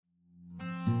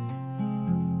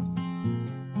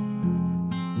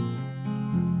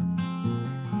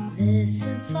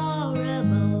Listen for a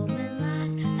moment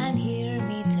last and hear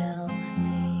me tell my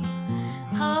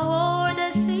tale. How o'er the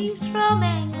seas from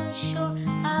England's shore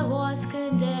I was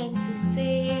condemned to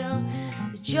sail.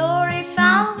 The jury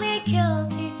found me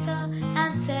guilty, sir,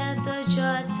 and said the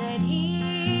judge, said he,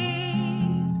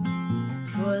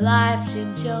 for life,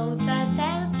 Jim Jones, I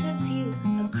sentence you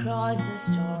across the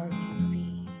stormy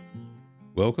sea.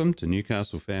 Welcome to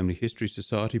Newcastle Family History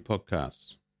Society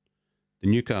podcasts. The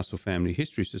Newcastle Family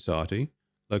History Society,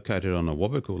 located on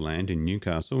Awabakal land in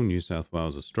Newcastle, New South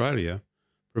Wales, Australia,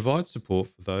 provides support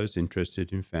for those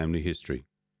interested in family history.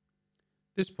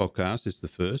 This podcast is the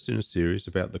first in a series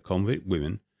about the convict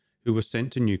women who were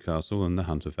sent to Newcastle and the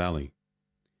Hunter Valley.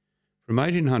 From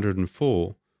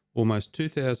 1804, almost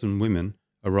 2,000 women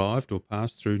arrived or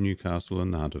passed through Newcastle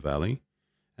and the Hunter Valley,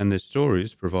 and their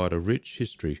stories provide a rich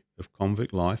history of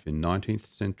convict life in 19th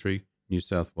century New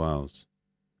South Wales.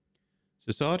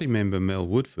 Society member Mel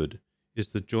Woodford is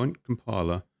the joint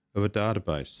compiler of a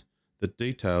database that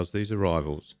details these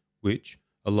arrivals, which,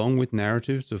 along with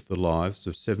narratives of the lives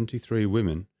of 73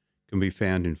 women, can be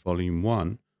found in Volume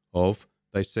 1 of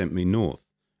They Sent Me North,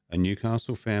 a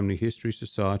Newcastle Family History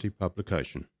Society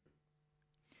publication.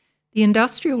 The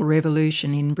Industrial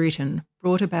Revolution in Britain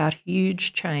brought about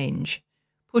huge change,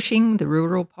 pushing the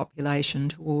rural population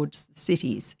towards the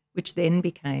cities, which then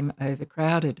became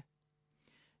overcrowded.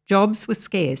 Jobs were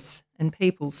scarce and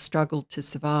people struggled to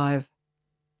survive.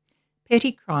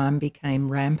 Petty crime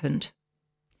became rampant.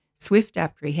 Swift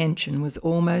apprehension was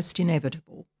almost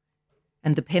inevitable,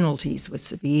 and the penalties were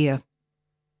severe.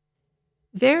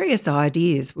 Various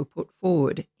ideas were put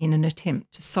forward in an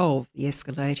attempt to solve the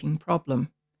escalating problem,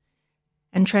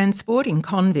 and transporting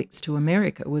convicts to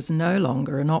America was no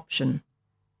longer an option.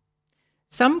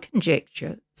 Some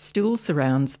conjecture still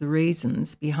surrounds the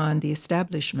reasons behind the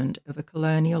establishment of a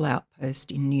colonial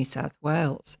outpost in New South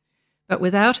Wales, but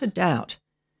without a doubt,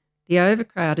 the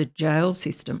overcrowded jail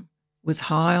system was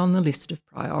high on the list of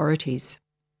priorities.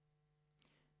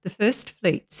 The first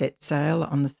fleet set sail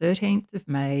on the 13th of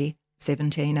May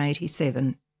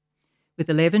 1787, with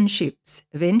 11 ships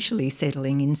eventually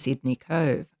settling in Sydney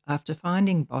Cove after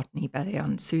finding Botany Bay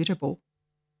unsuitable.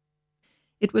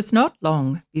 It was not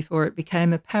long before it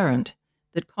became apparent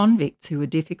that convicts who were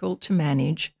difficult to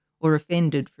manage or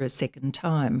offended for a second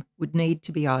time would need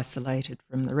to be isolated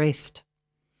from the rest.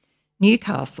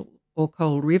 Newcastle, or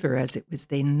Coal River as it was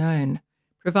then known,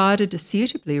 provided a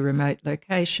suitably remote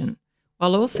location,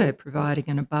 while also providing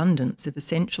an abundance of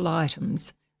essential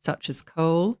items such as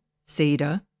coal,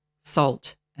 cedar,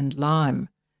 salt and lime,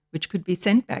 which could be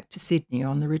sent back to Sydney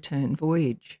on the return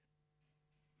voyage.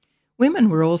 Women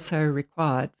were also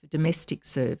required for domestic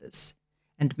service,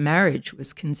 and marriage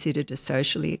was considered a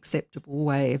socially acceptable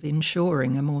way of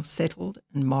ensuring a more settled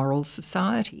and moral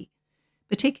society,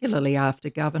 particularly after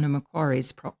Governor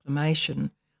Macquarie's proclamation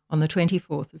on the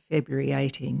 24th of February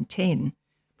 1810,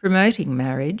 promoting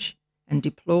marriage and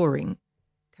deploring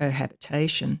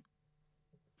cohabitation.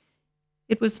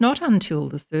 It was not until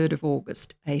the 3rd of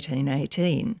August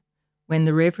 1818, when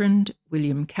the Reverend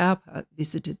William Cowper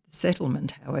visited the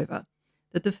settlement, however,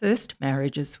 that the first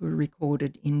marriages were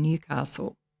recorded in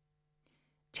Newcastle.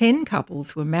 10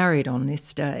 couples were married on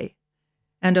this day,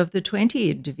 and of the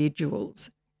 20 individuals,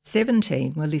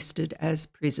 17 were listed as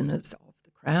prisoners of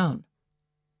the Crown.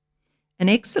 An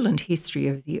excellent history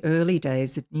of the early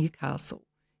days of Newcastle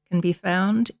can be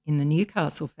found in the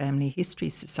Newcastle Family History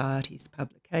Society's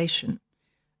publication,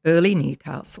 Early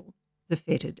Newcastle, the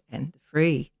Fettered and the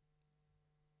Free.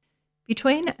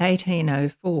 Between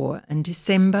 1804 and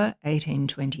December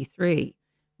 1823,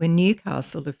 when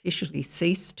Newcastle officially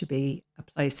ceased to be a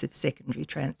place of secondary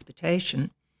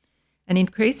transportation, an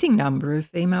increasing number of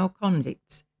female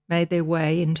convicts made their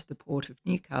way into the port of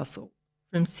Newcastle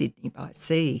from Sydney by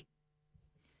sea.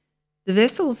 The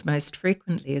vessels most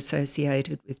frequently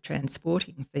associated with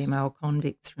transporting female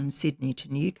convicts from Sydney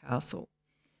to Newcastle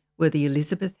were the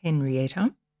Elizabeth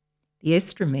Henrietta, the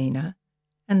Estramina,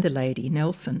 and the Lady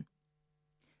Nelson.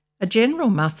 A general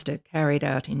muster carried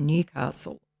out in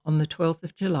Newcastle on the 12th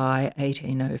of July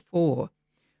 1804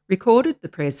 recorded the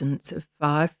presence of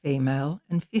 5 female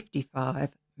and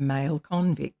 55 male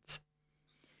convicts.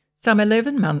 Some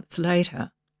 11 months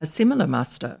later, a similar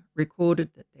muster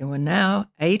recorded that there were now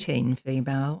 18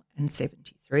 female and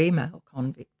 73 male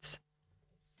convicts.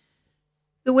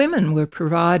 The women were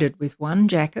provided with 1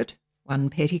 jacket, 1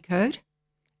 petticoat,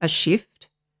 a shift,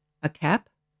 a cap,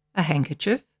 a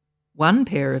handkerchief, 1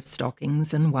 pair of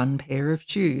stockings and 1 pair of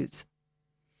shoes.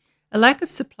 A lack of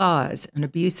supplies and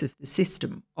abuse of the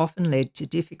system often led to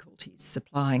difficulties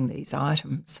supplying these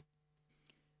items.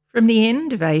 From the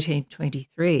end of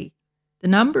 1823, the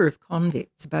number of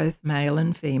convicts, both male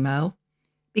and female,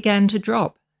 began to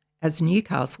drop as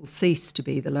Newcastle ceased to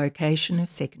be the location of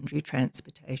secondary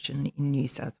transportation in New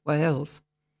South Wales.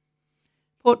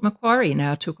 Port Macquarie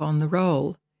now took on the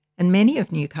role, and many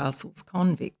of Newcastle's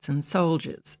convicts and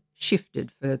soldiers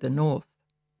shifted further north.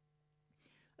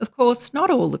 Of course, not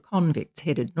all the convicts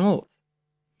headed north.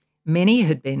 Many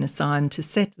had been assigned to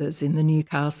settlers in the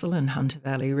Newcastle and Hunter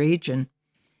Valley region,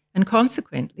 and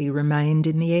consequently remained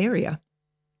in the area.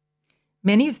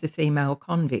 Many of the female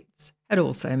convicts had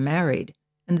also married,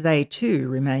 and they too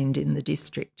remained in the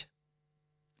district.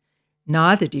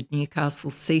 Neither did Newcastle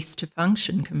cease to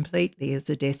function completely as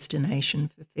a destination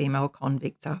for female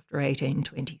convicts after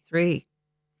 1823.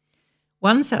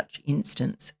 One such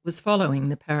instance was following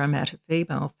the Parramatta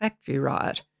female factory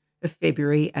riot of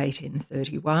February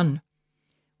 1831,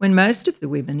 when most of the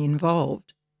women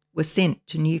involved were sent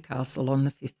to Newcastle on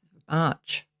the 5th of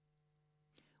March.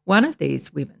 One of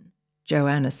these women,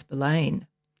 Joanna Spillane,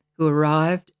 who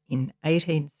arrived in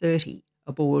 1830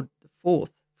 aboard the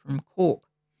Forth from Cork,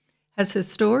 has her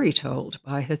story told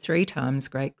by her 3 times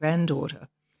great-granddaughter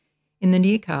in the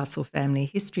Newcastle Family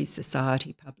History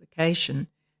Society publication,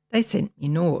 They Sent Me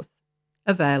North,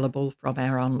 available from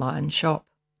our online shop.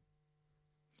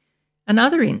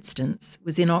 Another instance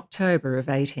was in October of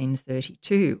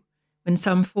 1832, when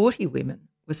some 40 women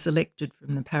were selected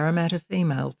from the Parramatta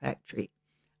Female Factory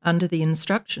under the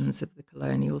instructions of the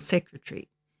Colonial Secretary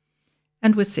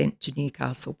and were sent to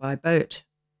Newcastle by boat.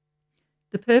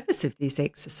 The purpose of this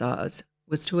exercise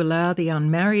was to allow the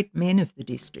unmarried men of the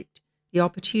district the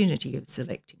opportunity of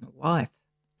selecting a wife.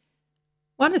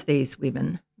 One of these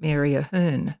women, Mary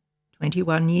Ahern,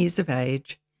 21 years of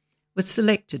age, was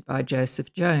selected by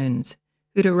Joseph Jones,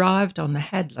 who'd arrived on the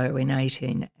Hadlow in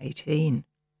 1818.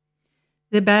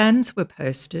 Their banns were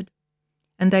posted,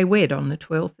 and they wed on the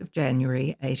 12th of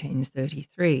January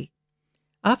 1833,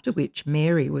 after which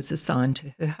Mary was assigned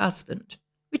to her husband,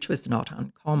 which was not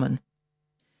uncommon.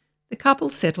 The couple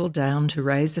settled down to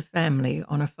raise a family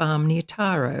on a farm near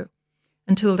Taro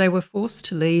until they were forced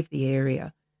to leave the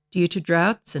area due to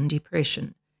droughts and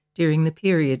depression during the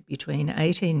period between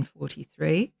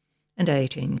 1843 and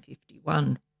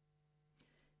 1851.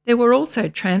 There were also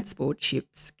transport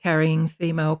ships carrying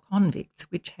female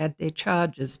convicts which had their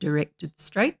charges directed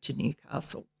straight to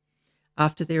Newcastle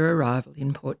after their arrival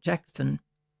in Port Jackson.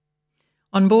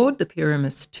 On board the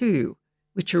Pyramus II,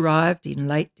 which arrived in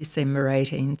late December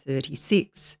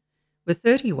 1836, were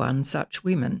 31 such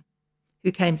women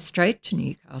who came straight to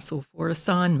Newcastle for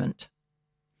assignment.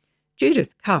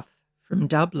 Judith Cuff from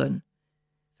Dublin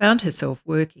found herself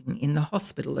working in the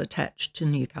hospital attached to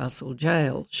Newcastle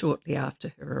Jail shortly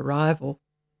after her arrival.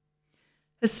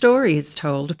 Her story is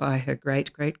told by her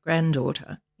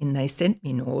great-great-granddaughter in They Sent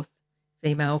Me North,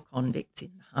 Female Convicts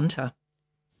in the Hunter.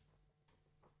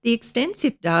 The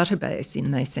extensive database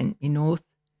in They Sent Me North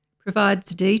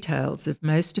provides details of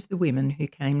most of the women who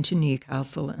came to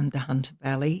Newcastle and the Hunter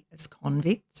Valley as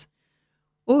convicts,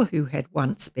 or who had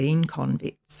once been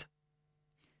convicts.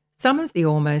 Some of the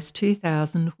almost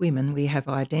 2,000 women we have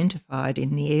identified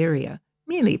in the area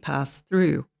merely passed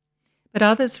through, but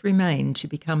others remained to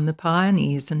become the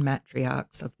pioneers and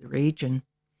matriarchs of the region.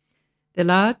 The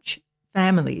large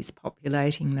families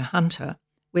populating the Hunter,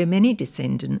 where many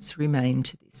descendants remain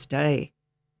to this day.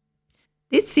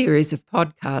 This series of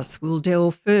podcasts will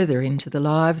delve further into the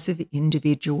lives of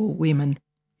individual women.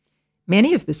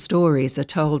 Many of the stories are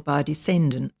told by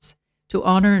descendants to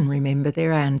honour and remember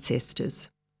their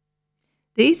ancestors.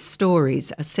 These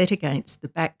stories are set against the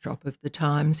backdrop of the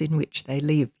times in which they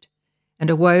lived and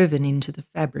are woven into the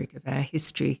fabric of our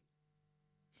history.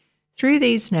 Through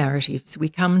these narratives, we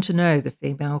come to know the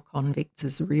female convicts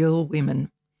as real women.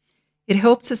 It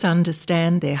helps us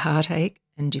understand their heartache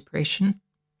and depression,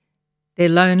 their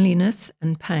loneliness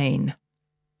and pain.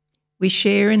 We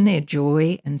share in their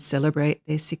joy and celebrate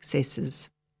their successes.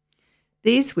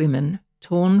 These women,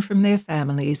 torn from their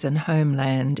families and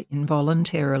homeland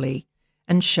involuntarily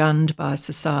and shunned by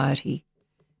society,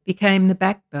 became the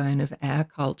backbone of our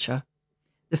culture,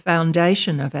 the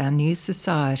foundation of our new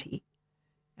society,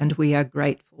 and we are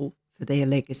grateful for their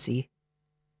legacy.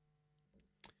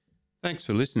 Thanks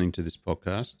for listening to this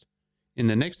podcast. In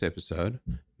the next episode,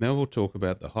 Mel will talk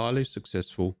about the highly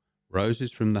successful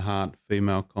Roses from the Heart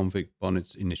Female Convict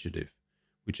Bonnets Initiative,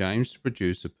 which aims to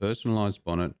produce a personalised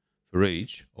bonnet for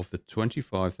each of the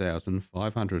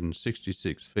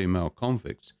 25,566 female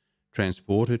convicts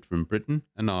transported from Britain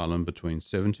and Ireland between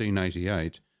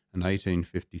 1788 and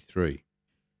 1853.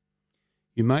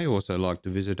 You may also like to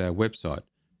visit our website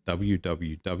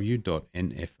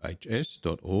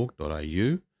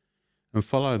www.nfhs.org.au and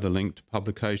follow the link to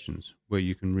publications where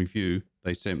you can review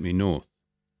They Sent Me North.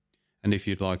 And if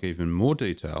you'd like even more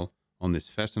detail on this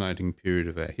fascinating period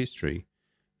of our history,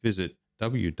 visit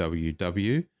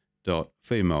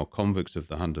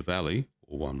www.femaleconvictsofthehunter-valley,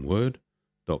 or one word,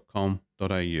 .com.au.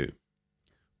 We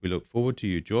look forward to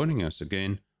you joining us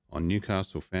again on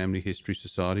Newcastle Family History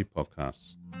Society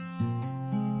podcasts.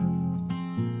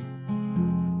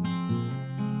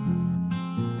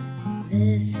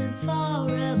 Listen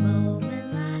for